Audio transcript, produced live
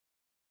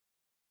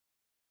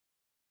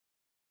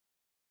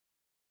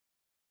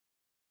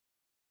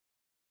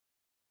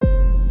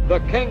the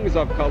kings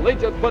of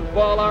collegiate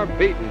football are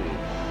beaten.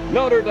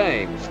 Notre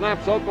Dame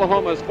snaps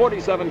Oklahoma's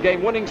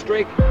 47-game winning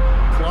streak.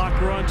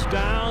 Clock runs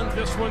down.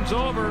 This one's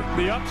over.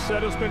 The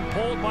upset has been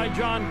pulled by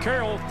John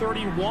Carroll,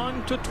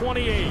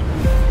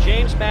 31-28.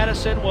 James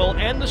Madison will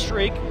end the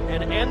streak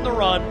and end the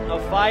run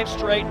of 5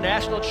 straight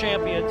national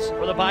champions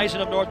for the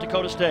Bison of North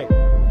Dakota State.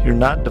 You're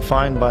not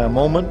defined by a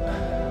moment.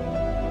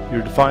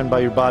 You're defined by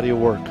your body of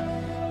work.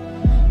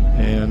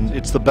 And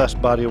it's the best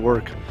body of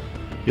work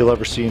you'll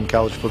ever see in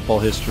college football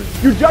history.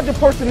 You judge a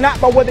person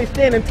not by where they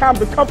stand in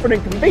times of comfort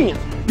and convenience.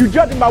 You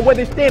judge them by where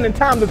they stand in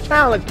times of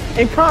challenge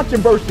and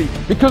controversy.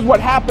 Because what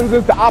happens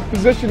is the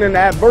opposition and the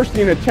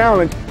adversity and the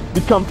challenge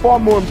become far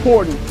more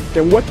important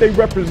than what they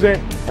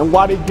represent and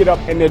why they get up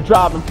and their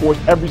driving force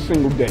every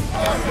single day.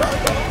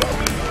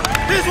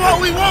 This is what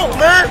we want,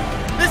 man.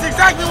 This is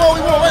exactly what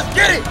we want. Let's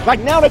get it. Like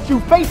now that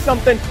you face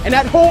something and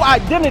that whole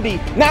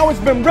identity, now it's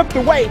been ripped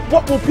away.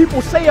 What will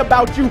people say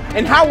about you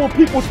and how will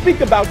people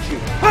speak about you?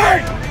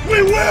 Hey,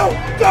 we will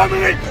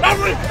dominate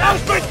every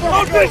aspect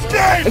of this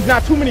game. There's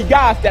not too many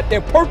guys that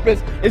their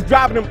purpose is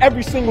driving them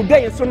every single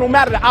day. And so no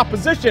matter the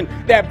opposition,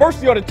 the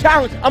adversity or the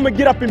challenge, I'm going to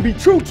get up and be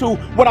true to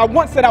what I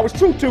once said I was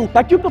true to.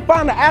 Like you can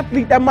find an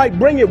athlete that might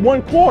bring it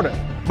one quarter,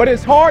 but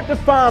it's hard to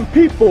find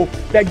people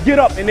that get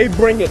up and they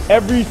bring it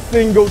every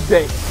single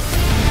day.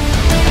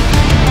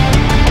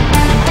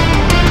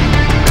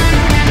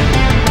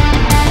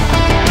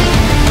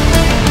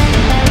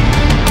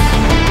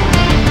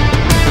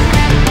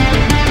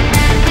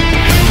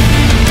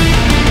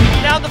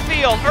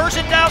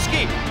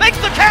 Makes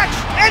the catch,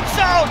 end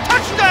zone,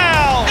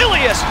 touchdown!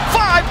 Ilias,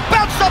 5,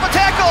 bounces off a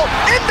tackle,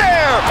 in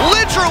there!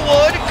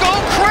 Lidgerwood go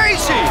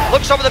crazy!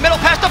 Looks over the middle,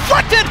 pass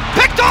deflected,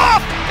 picked off,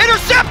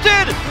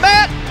 intercepted!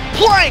 Matt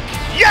Plank,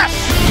 yes!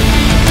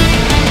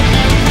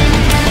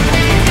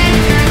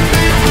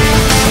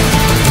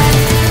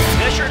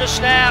 Fisher to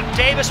snap,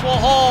 Davis will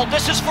hold,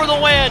 this is for the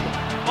win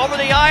over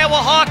the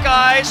Iowa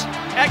Hawkeyes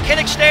at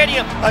Kinnick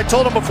Stadium. I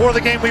told them before the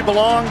game we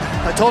belonged.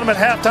 I told them at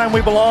halftime we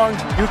belonged.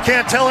 You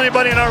can't tell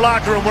anybody in our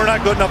locker room we're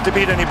not good enough to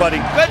beat anybody.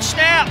 Good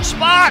snap,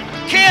 spot,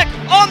 kick,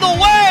 on the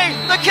way.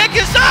 The kick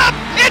is up.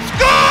 It's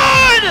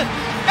good!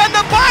 And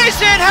the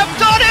Bison have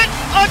done it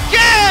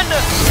again!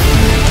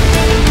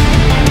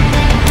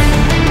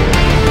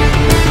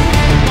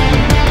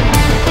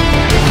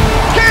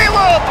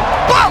 Caleb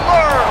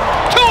Butler,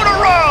 2 in a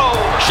row.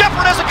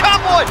 Shepard has a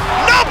convoy.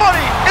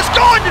 Nobody is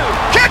going to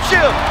catch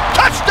him.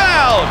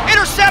 Touchdown!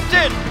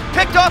 Intercepted,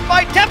 picked off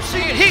by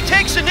Dempsey, and he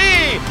takes a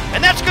knee,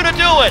 and that's going to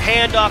do it.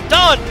 Handoff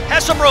done,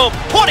 has some room,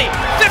 20,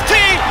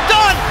 15,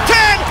 done,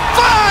 10,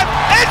 5,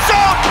 end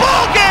zone,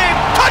 ball game,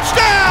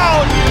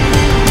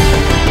 touchdown!